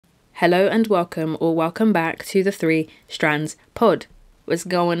Hello and welcome or welcome back to the Three Strands Pod. What's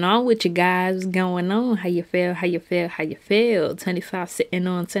going on with you guys? What's going on? How you feel? How you feel? How you feel? 25 sitting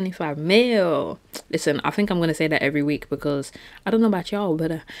on 25 mil. Listen, I think I'm going to say that every week because I don't know about y'all,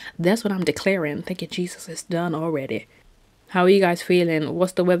 but that's what I'm declaring. Thank you, Jesus, it's done already. How are you guys feeling?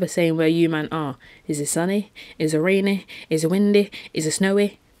 What's the weather saying where you man are? Is it sunny? Is it rainy? Is it windy? Is it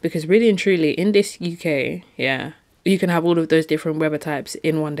snowy? Because really and truly, in this UK, yeah, you can have all of those different weather types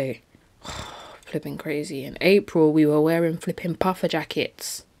in one day. Flipping crazy. In April, we were wearing flipping puffer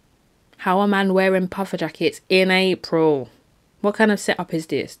jackets. How a man wearing puffer jackets in April? What kind of setup is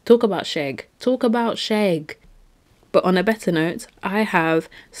this? Talk about shag. Talk about shag. But on a better note, I have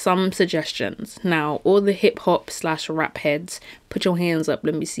some suggestions. Now, all the hip hop / rap heads, put your hands up.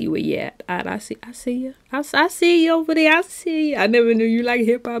 Let me see where you at. I see you. I see you over there. I see you. I never knew you like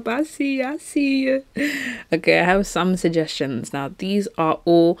hip hop. I see you. I see you. Okay, I have some suggestions. Now, these are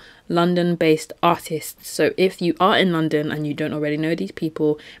all London-based artists. So if you are in London and you don't already know these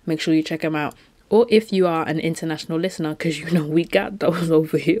people, make sure you check them out. Or if you are an international listener, because you know we got those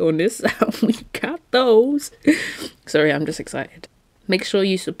over here on this side. We got those. Sorry, I'm just excited. Make sure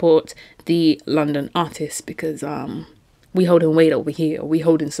you support the London artists because we holding weight over here. We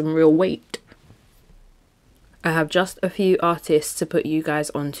holding some real weight. I have just a few artists to put you guys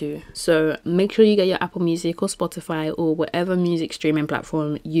onto. So make sure you get your Apple Music or Spotify or whatever music streaming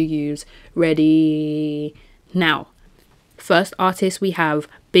platform you use ready now. First artist we have,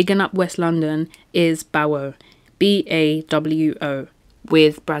 bigging up West London, is Bawo. B-A-W-O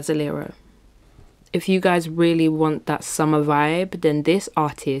with Brasileiro. If you guys really want that summer vibe, then this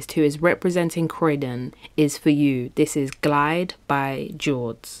artist who is representing Croydon is for you. This is Glide by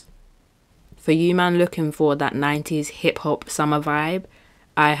Jords. For you man looking for that 90s hip-hop summer vibe,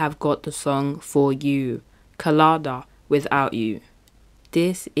 I have got the song for you. Colada, Without You.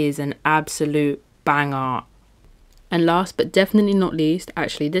 This is an absolute banger. And last but definitely not least,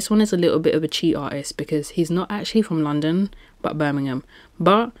 actually this one is a little bit of a cheat artist because he's not actually from London but Birmingham.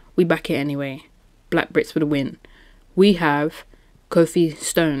 But we back it anyway. Black Brits for the win. We have Kofi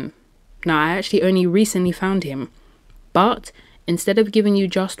Stone. Now I actually only recently found him. But instead of giving you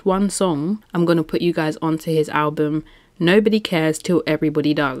just one song, I'm going to put you guys onto his album Nobody Cares Till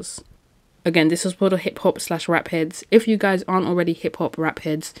Everybody Does. Again, this is for the hip hop / rap heads. If you guys aren't already hip hop rap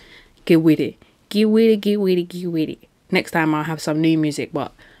heads, get with it. Get with it, get with it, get with it. Next time I'll have some new music,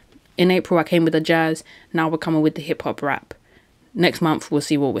 but in April I came with the jazz. Now we're coming with the hip hop rap. Next month we'll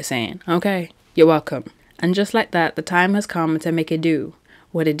see what we're saying. Okay, you're welcome. And just like that, the time has come to make it do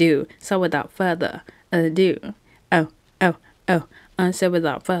what it do. So without further ado, and so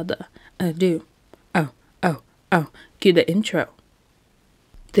without further ado, cue the intro.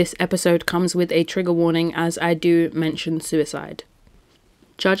 This episode comes with a trigger warning as I do mention suicide.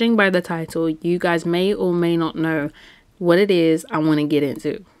 Judging by the title, you guys may or may not know what it is I want to get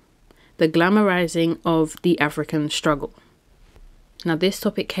into. The glamourising of the African struggle. Now this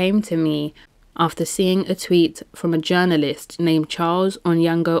topic came to me after seeing a tweet from a journalist named Charles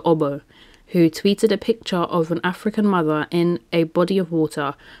Onyango-Obbo, who tweeted a picture of an African mother in a body of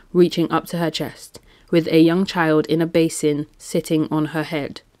water reaching up to her chest, with a young child in a basin sitting on her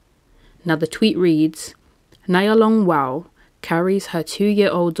head. Now the tweet reads, Nyalong Wow carries her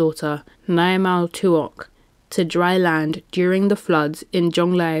 2-year-old daughter, Naimal Tuok, to dry land during the floods in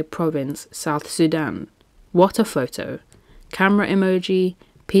Jonglei Province, South Sudan. What a photo. Camera emoji,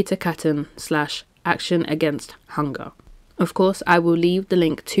 Peter Catton / Action Against Hunger. Of course, I will leave the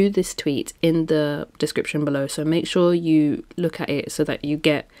link to this tweet in the description below, so make sure you look at it so that you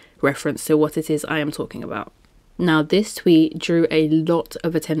get reference to what it is I am talking about. Now this tweet drew a lot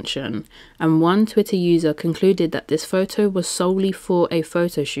of attention, and one Twitter user concluded that this photo was solely for a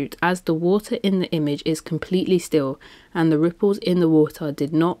photo shoot as the water in the image is completely still and the ripples in the water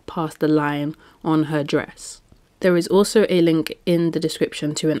did not pass the line on her dress. There is also a link in the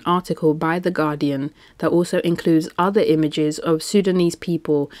description to an article by The Guardian that also includes other images of Sudanese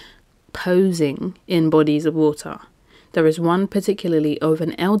people posing in bodies of water. There is one particularly of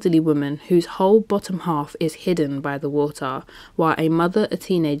an elderly woman whose whole bottom half is hidden by the water, while a mother, a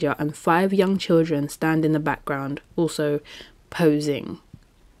teenager, and 5 young children stand in the background, also posing.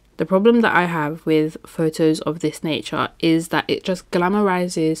 The problem that I have with photos of this nature is that it just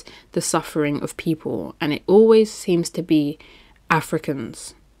glamorizes the suffering of people, and it always seems to be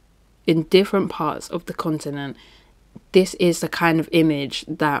Africans in different parts of the continent. This is the kind of image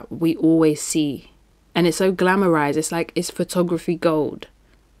that we always see. And it's so glamorized, it's like it's photography gold.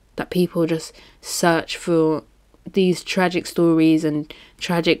 That people just search for these tragic stories and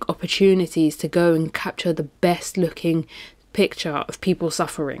tragic opportunities to go and capture the best looking picture of people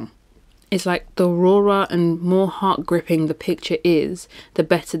suffering. It's like the rawer and more heart-gripping the picture is, the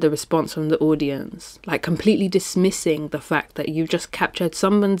better the response from the audience. Like completely dismissing the fact that you've just captured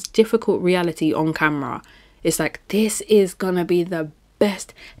someone's difficult reality on camera. It's like, this is gonna be the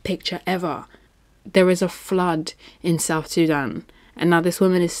best picture ever. There is a flood in South Sudan, and now this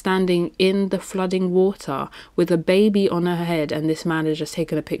woman is standing in the flooding water with a baby on her head, and this man has just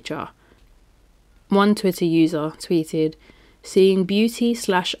taken a picture. One Twitter user tweeted, "Seeing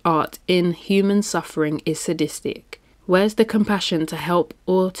beauty/art in human suffering is sadistic. Where's the compassion to help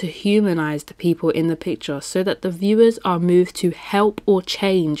or to humanize the people in the picture so that the viewers are moved to help or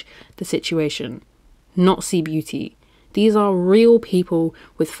change the situation, not see beauty? These are real people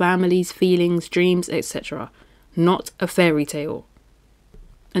with families, feelings, dreams, etc. Not a fairy tale."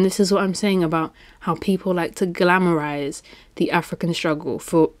 And this is what I'm saying about how people like to glamorize the African struggle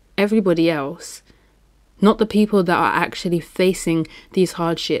for everybody else. Not the people that are actually facing these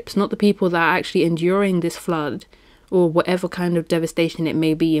hardships, not the people that are actually enduring this flood or whatever kind of devastation it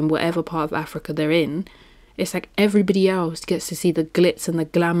may be in whatever part of Africa they're in. It's like everybody else gets to see the glitz and the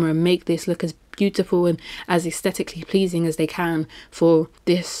glamour and make this look as beautiful and as aesthetically pleasing as they can for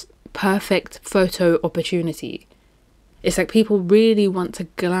this perfect photo opportunity. It's like people really want to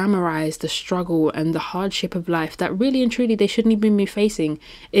glamorize the struggle and the hardship of life that really and truly they shouldn't even be facing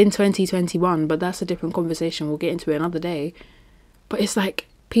in 2021. But that's a different conversation. We'll get into it another day. But it's like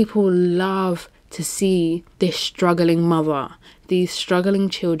people love to see this struggling mother, these struggling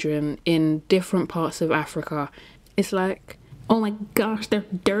children in different parts of Africa. It's like, oh my gosh, they're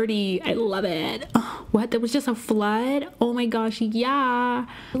dirty. I love it. Oh, what? There was just a flood? Oh my gosh, yeah.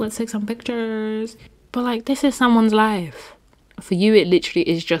 Let's take some pictures. But like, this is someone's life. For you, it literally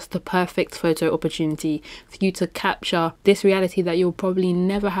is just the perfect photo opportunity for you to capture this reality that you'll probably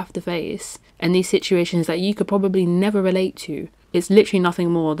never have to face, and these situations that you could probably never relate to. It's literally nothing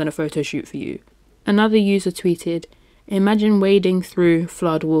more than a photo shoot for you. Another user tweeted, "Imagine wading through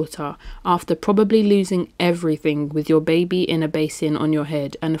flood water after probably losing everything with your baby in a basin on your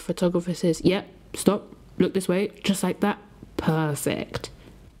head, and the photographer says, yep, stop, look this way, just like that. Perfect."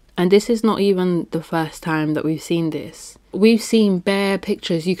 And this is not even the first time that we've seen this. We've seen bare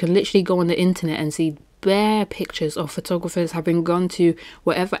pictures. You can literally go on the internet and see bare pictures of photographers having gone to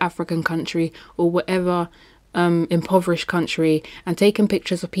whatever African country or whatever impoverished country and taken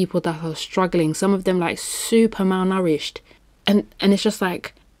pictures of people that are struggling, some of them like super malnourished. And it's just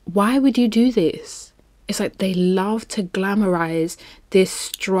like, why would you do this? It's like they love to glamorize this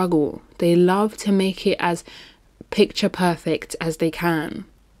struggle. They love to make it as picture perfect as they can.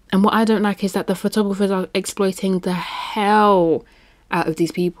 And what I don't like is that the photographers are exploiting the hell out of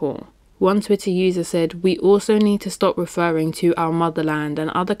these people. One Twitter user said, "We also need to stop referring to our motherland and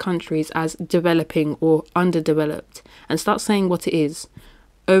other countries as developing or underdeveloped and start saying what it is,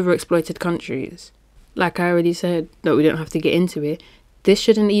 overexploited countries." Like I already said, that we don't have to get into it. This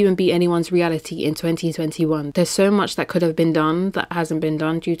shouldn't even be anyone's reality in 2021. There's so much that could have been done that hasn't been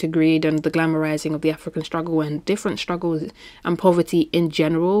done due to greed and the glamorizing of the African struggle and different struggles and poverty in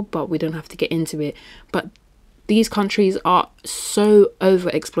general, but we don't have to get into it. But these countries are so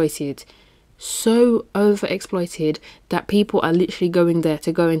overexploited that people are literally going there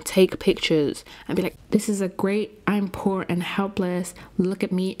to go and take pictures and be like, this is a great, I'm poor and helpless, look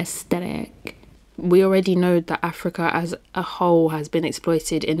at me aesthetic. We already know that Africa as a whole has been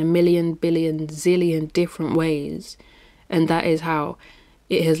exploited in a million, billion, zillion different ways. And that is how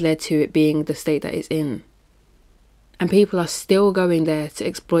it has led to it being the state that it's in. And people are still going there to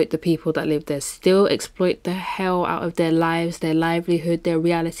exploit the people that live there, still exploit the hell out of their lives, their livelihood, their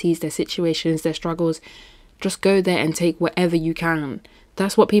realities, their situations, their struggles. Just go there and take whatever you can.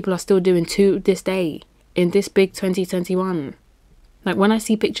 That's what people are still doing to this day, in this big 2021. Like when I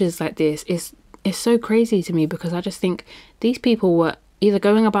see pictures like this, it's so crazy to me because I just think these people were either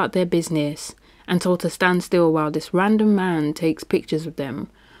going about their business and told to stand still while this random man takes pictures of them,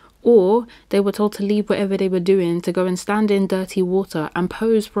 or they were told to leave whatever they were doing to go and stand in dirty water and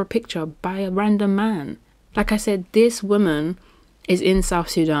pose for a picture by a random man. Like I said, this woman is in South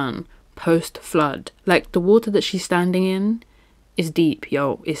Sudan post-flood. Like the water that she's standing in is deep,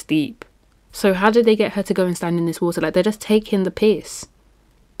 yo, it's deep. So how did they get her to go and stand in this water? Like they're just taking the piss.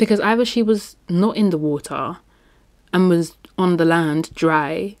 Because either she was not in the water and was on the land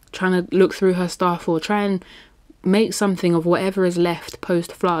dry, trying to look through her stuff or try and make something of whatever is left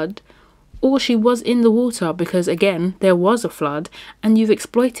post-flood, or she was in the water because, again, there was a flood and you've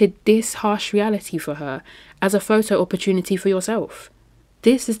exploited this harsh reality for her as a photo opportunity for yourself.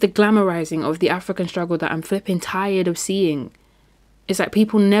 This is the glamorizing of the African struggle that I'm flipping tired of seeing. It's like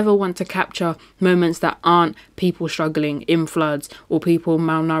people never want to capture moments that aren't people struggling in floods or people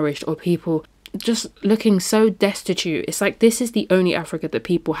malnourished or people just looking so destitute. It's like this is the only Africa that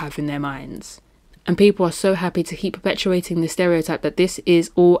people have in their minds. And people are so happy to keep perpetuating the stereotype that this is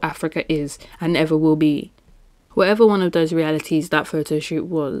all Africa is and ever will be. Whatever one of those realities that photo shoot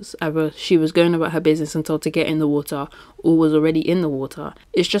was, either she was going about her business and told to get in the water or was already in the water,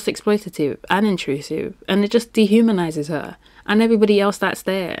 it's just exploitative and intrusive, and it just dehumanizes her and everybody else that's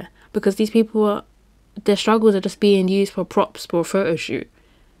there, because these people are, their struggles are just being used for props for a photo shoot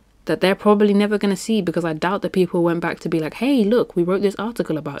that they're probably never going to see, because I doubt that people went back to be like, hey, look, we wrote this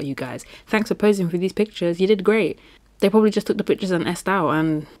article about you guys. Thanks for posing for these pictures. You did great. They probably just took the pictures and S'd out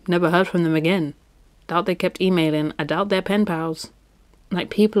and never heard from them again. Doubt they kept emailing. I doubt they're pen pals. Like,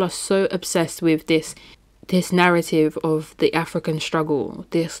 people are so obsessed with this narrative of the African struggle,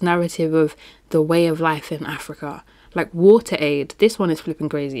 this narrative of the way of life in Africa. Like water aid, this one is flipping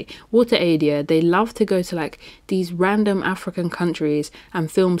crazy. Water aid, yeah, they love to go to like these random African countries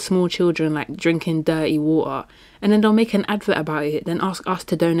and film small children like drinking dirty water, and then they'll make an advert about it, then ask us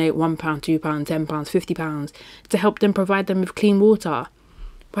to donate £1, £2, £10, £50 to help them provide them with clean water.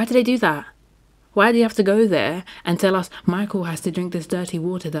 Why do they do that? Why do you have to go there and tell us Michael has to drink this dirty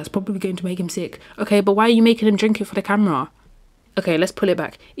water that's probably going to make him sick? Okay, but why are you making him drink it for the camera? Okay, let's pull it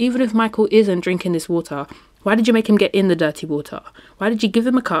back. Even if Michael isn't drinking this water, why did you make him get in the dirty water? Why did you give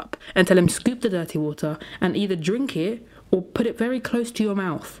him a cup and tell him scoop the dirty water and either drink it or put it very close to your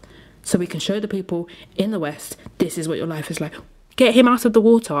mouth so we can show the people in the West, this is what your life is like. Get him out of the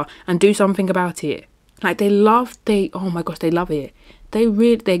water and do something about it. Like, oh my gosh, they love it. They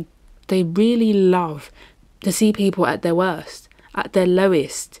really love to see people at their worst, at their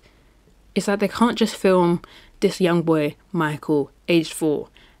lowest. It's like they can't just film this young boy, Michael, aged 4,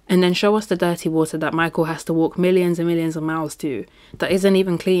 and then show us the dirty water that Michael has to walk millions and millions of miles to, that isn't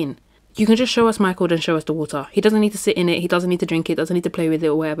even clean. You can just show us Michael, then show us the water. He doesn't need to sit in it, he doesn't need to drink it, doesn't need to play with it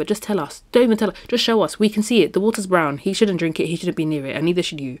or whatever. Just tell us. Don't even tell us. Just show us. We can see it. The water's brown. He shouldn't drink it, he shouldn't be near it, and neither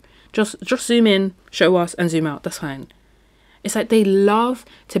should you. Just zoom in, show us, and zoom out. That's fine. It's like they love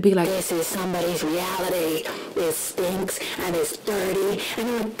to be like, this is somebody's reality. It stinks and it's dirty and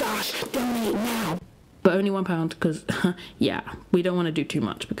oh my gosh, donate now. But only £1 because, yeah, we don't want to do too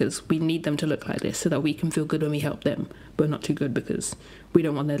much because we need them to look like this so that we can feel good when we help them, but not too good because we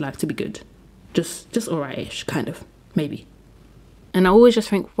don't want their life to be good. Just alright-ish, kind of, maybe. And I always just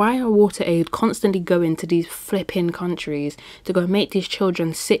think, why are water aid constantly going to these flipping countries to go make these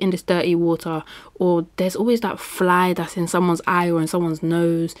children sit in this dirty water? Or there's always that fly that's in someone's eye or in someone's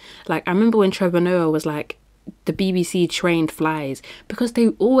nose. Like, I remember when Trevor Noah was like, the BBC trained flies, because they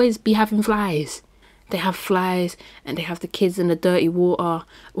always be having flies. They have flies and they have the kids in the dirty water,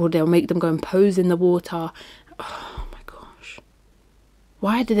 or they'll make them go and pose in the water. Oh my gosh.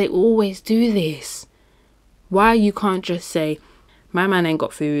 Why do they always do this? Why you can't just say, my man ain't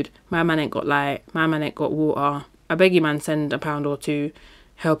got food, my man ain't got light, my man ain't got water. I beg you, man, send £1 or £2,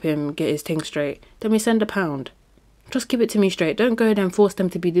 help him get his thing straight. Then we send £1. Just give it to me straight. Don't go there and force them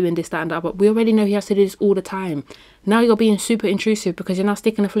to be doing this, that and that. But we already know he has to do this all the time. Now you're being super intrusive because you're now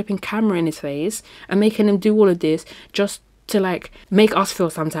sticking a flipping camera in his face and making him do all of this just to like make us feel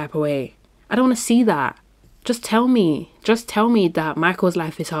some type of way. I don't want to see that. Just tell me that Michael's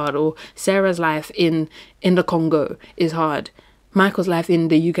life is hard, or Sarah's life in the Congo is hard. Michael's life in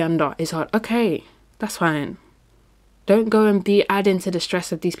the Uganda is hard. Okay, that's fine. Don't go and be adding to the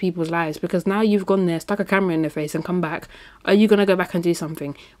stress of these people's lives, because now you've gone there, stuck a camera in their face and come back. Are you going to go back and do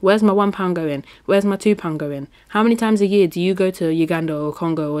something? Where's my £1 going? Where's my £2 going? How many times a year do you go to Uganda or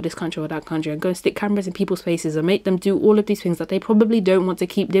Congo or this country or that country and go and stick cameras in people's faces and make them do all of these things that they probably don't want to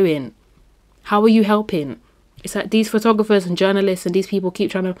keep doing? How are you helping? It's like these photographers and journalists and these people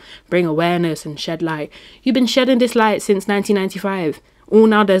keep trying to bring awareness and shed light. You've been shedding this light since 1995. All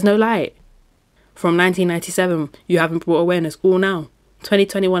now there's no light. From 1997, you haven't brought awareness. All now.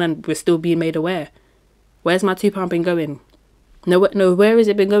 2021 and we're still being made aware. Where's my £2 been going? No, where has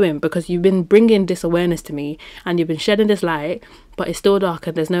it been going? Because you've been bringing this awareness to me and you've been shedding this light, but it's still dark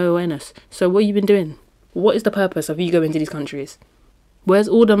and there's no awareness. So what have you been doing? What is the purpose of you going to these countries? Where's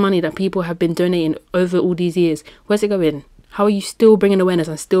all the money that people have been donating over all these years? Where's it going? How are you still bringing awareness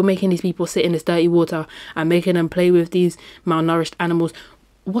and still making these people sit in this dirty water and making them play with these malnourished animals?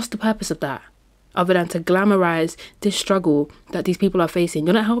 What's the purpose of that? Other than to glamorize this struggle that these people are facing.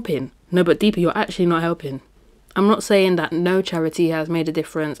 You're not helping. No, but deeper, you're actually not helping. I'm not saying that no charity has made a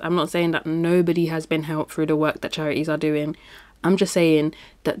difference. I'm not saying that nobody has been helped through the work that charities are doing. I'm just saying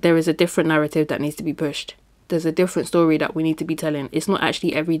that there is a different narrative that needs to be pushed. There's a different story that we need to be telling. It's not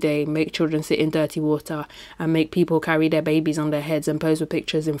actually every day make children sit in dirty water and make people carry their babies on their heads and pose for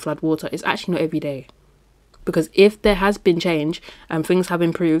pictures in flood water. It's actually not every day. Because if there has been change and things have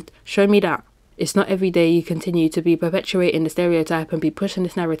improved, show me that. It's not every day you continue to be perpetuating the stereotype and be pushing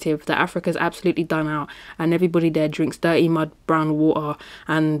this narrative that Africa's absolutely done out and everybody there drinks dirty mud brown water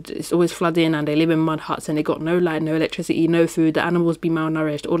and it's always flooding and they live in mud huts and they got no light, no electricity, no food, the animals be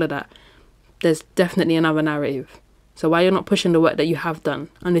malnourished, all of that. There's definitely another narrative. So why you're not pushing the work that you have done?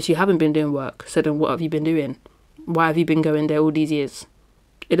 Unless you haven't been doing work, so then what have you been doing? Why have you been going there all these years?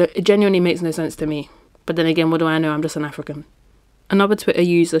 It genuinely makes no sense to me. But then again, what do I know? I'm just an African. Another Twitter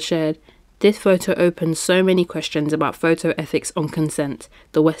user shared, "This photo opens so many questions about photo ethics on consent,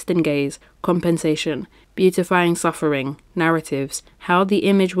 the Western gaze, compensation, beautifying suffering, narratives, how the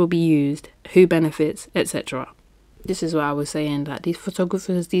image will be used, who benefits, etc." This is what I was saying, that these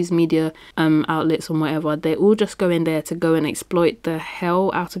photographers, these media outlets and whatever, they all just go in there to go and exploit the hell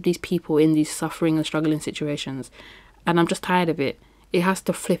out of these people in these suffering and struggling situations. And I'm just tired of it. It has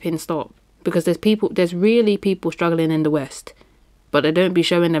to flipping stop. Because there's really people struggling in the West. But they don't be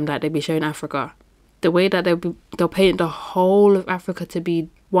showing them that, they be showing Africa. The way that they'll paint the whole of Africa to be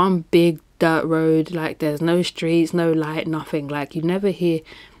one big dirt road, like there's no streets, no light, nothing. Like you never hear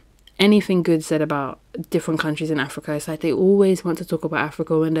anything good said about different countries in Africa. It's like they always want to talk about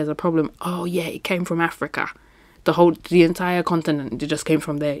Africa when there's a problem. Oh yeah, it came from Africa. The entire continent, it just came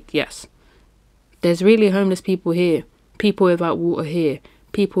from there. Yes. There's really homeless people here. People without water here.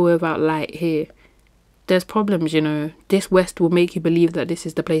 People without light here. There's problems, you know. This West will make you believe that this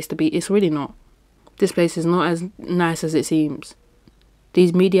is the place to be. It's really not. This place is not as nice as it seems.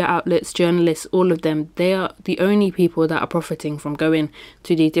 These media outlets, journalists, all of them, they are the only people that are profiting from going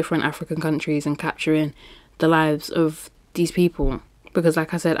to these different African countries and capturing the lives of these people. Because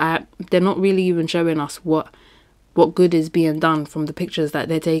like I said, they're not really even showing us what good is being done from the pictures that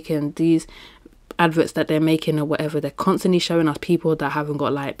they're taking, these adverts that they're making or whatever. They're constantly showing us people that haven't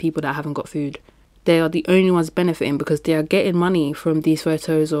got light, people that haven't got food. They are the only ones benefiting because they are getting money from these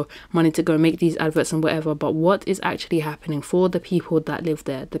photos or money to go make these adverts and whatever. But what is actually happening for the people that live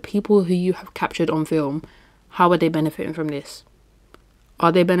there, the people who you have captured on film, how are they benefiting from this?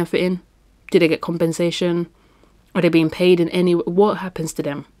 Are they benefiting? Do they get compensation? Are they being paid in any way? What happens to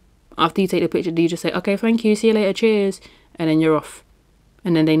them? After you take the picture, do you just say, okay, thank you, see you later, cheers, and then you're off?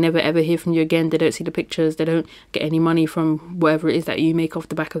 And then they never ever hear from you again. They don't see the pictures. They don't get any money from whatever it is that you make off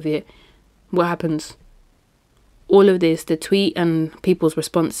the back of it. What happens? All of this, the tweet and people's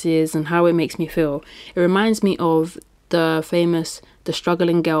responses and how it makes me feel, it reminds me of the famous The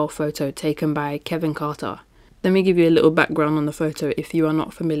Struggling Girl photo taken by Kevin Carter. Let me give you a little background on the photo if you are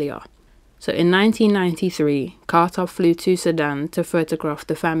not familiar. So in 1993, Carter flew to Sudan to photograph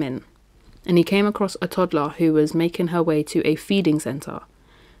the famine. And he came across a toddler who was making her way to a feeding centre.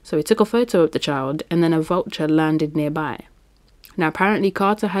 So he took a photo of the child and then a vulture landed nearby. Now apparently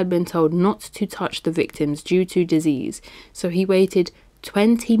Carter had been told not to touch the victims due to disease, so he waited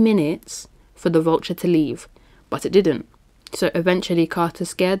 20 minutes for the vulture to leave, but it didn't. So eventually Carter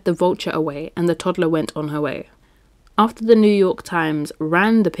scared the vulture away and the toddler went on her way. After the New York Times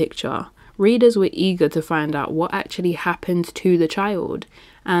ran the picture, readers were eager to find out what actually happened to the child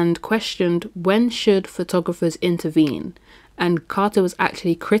and questioned when should photographers intervene, and Carter was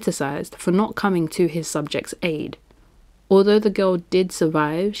actually criticised for not coming to his subject's aid. Although the girl did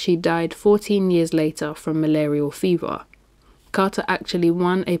survive, she died 14 years later from malarial fever. Carter actually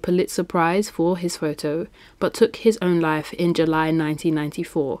won a Pulitzer Prize for his photo, but took his own life in July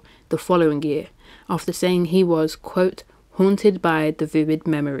 1994, the following year, after saying he was, quote, haunted by the vivid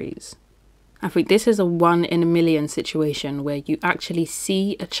memories. I think this is a 1 in a million situation where you actually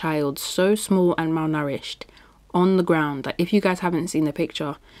see a child so small and malnourished on the ground that if you guys haven't seen the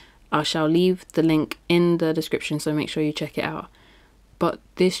picture, I shall leave the link in the description, so make sure you check it out. But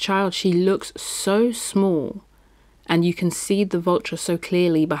this child, she looks so small and you can see the vulture so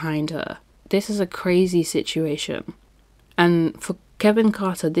clearly behind her. This is a crazy situation. And for Kevin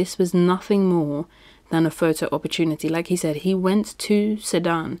Carter, this was nothing more than a photo opportunity. Like he said, he went to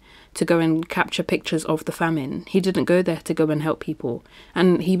Sudan to go and capture pictures of the famine. He didn't go there to go and help people.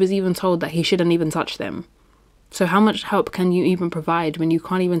 And he was even told that he shouldn't even touch them. So how much help can you even provide when you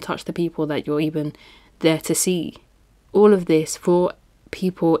can't even touch the people that you're even there to see? All of this for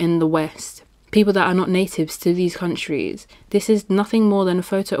people in the West, people that are not natives to these countries. This is nothing more than a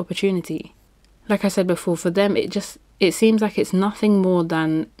photo opportunity. Like I said before, for them, it seems like it's nothing more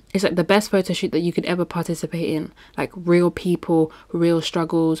than, it's like the best photo shoot that you could ever participate in. Like real people, real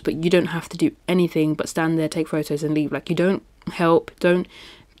struggles, but you don't have to do anything but stand there, take photos and leave. Like you don't help, don't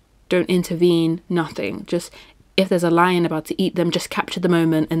don't intervene, nothing. Just, if there's a lion about to eat them, just capture the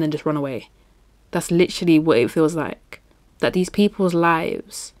moment and then just run away. That's literally what it feels like. That these people's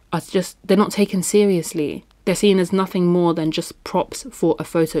lives are just, they're not taken seriously. They're seen as nothing more than just props for a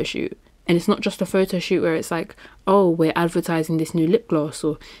photo shoot. And it's not just a photo shoot where it's like, oh, we're advertising this new lip gloss,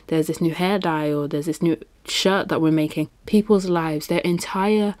 or there's this new hair dye, or there's this new shirt that we're making. People's lives, their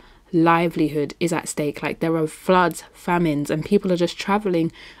entire livelihood is at stake. Like, there are floods, famines, and people are just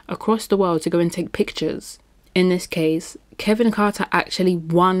traveling across the world to go and take pictures. In this case, Kevin Carter actually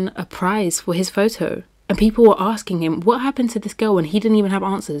won a prize for his photo. And people were asking him, what happened to this girl? And he didn't even have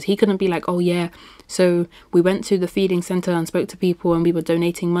answers. He couldn't be like, oh yeah, so we went to the feeding center and spoke to people and we were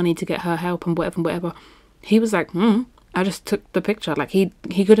donating money to get her help and whatever, whatever. He was like, I just took the picture. Like, he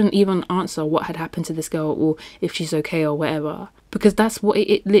couldn't even answer what had happened to this girl or if she's okay or whatever. Because that's what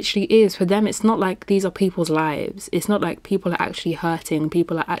it literally is. For them, it's not like these are people's lives. It's not like people are actually hurting,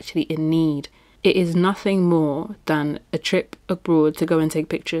 people are actually in need. It is nothing more than a trip abroad to go and take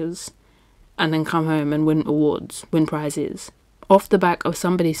pictures and then come home and win awards, win prizes, off the back of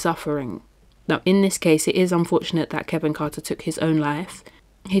somebody suffering. Now, in this case, it is unfortunate that Kevin Carter took his own life.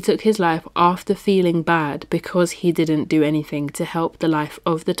 He took his life after feeling bad because he didn't do anything to help the life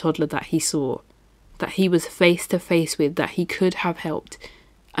of the toddler that he saw, that he was face to face with, that he could have helped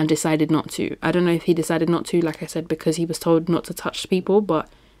and decided not to. I don't know if he decided not to, like I said, because he was told not to touch people, but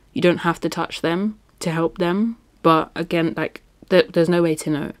you don't have to touch them to help them. But again, like, there's no way to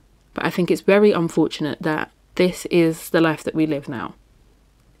know. But I think it's very unfortunate that this is the life that we live now.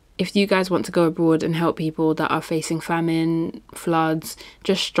 If you guys want to go abroad and help people that are facing famine, floods,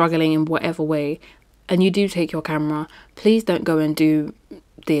 just struggling in whatever way, and you do take your camera, please don't go and do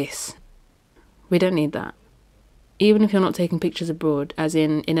this. We don't need that. Even if you're not taking pictures abroad, as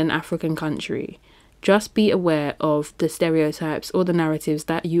in an African country, just be aware of the stereotypes or the narratives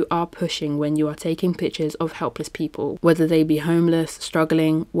that you are pushing when you are taking pictures of helpless people, whether they be homeless,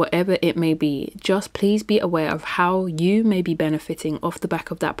 struggling, whatever it may be. Just please be aware of how you may be benefiting off the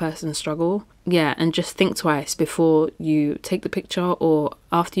back of that person's struggle. Yeah, and just think twice before you take the picture, or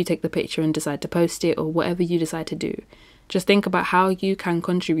after you take the picture and decide to post it, or whatever you decide to do. Just think about how you can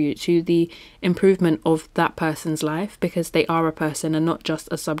contribute to the improvement of that person's life, because they are a person and not just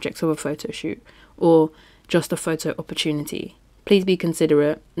a subject of a photo shoot or just a photo opportunity. Please be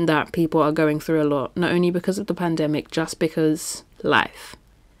considerate that people are going through a lot, not only because of the pandemic, just because life.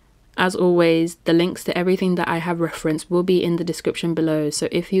 As always, the links to everything that I have referenced will be in the description below. So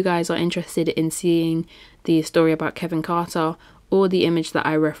if you guys are interested in seeing the story about Kevin Carter, or the image that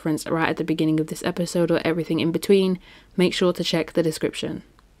I referenced right at the beginning of this episode, or everything in between, make sure to check the description.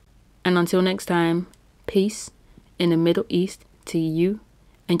 And until next time, peace in the Middle East to you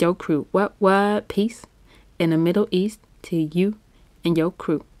and your crew. What? Peace in the Middle East to you and your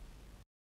crew.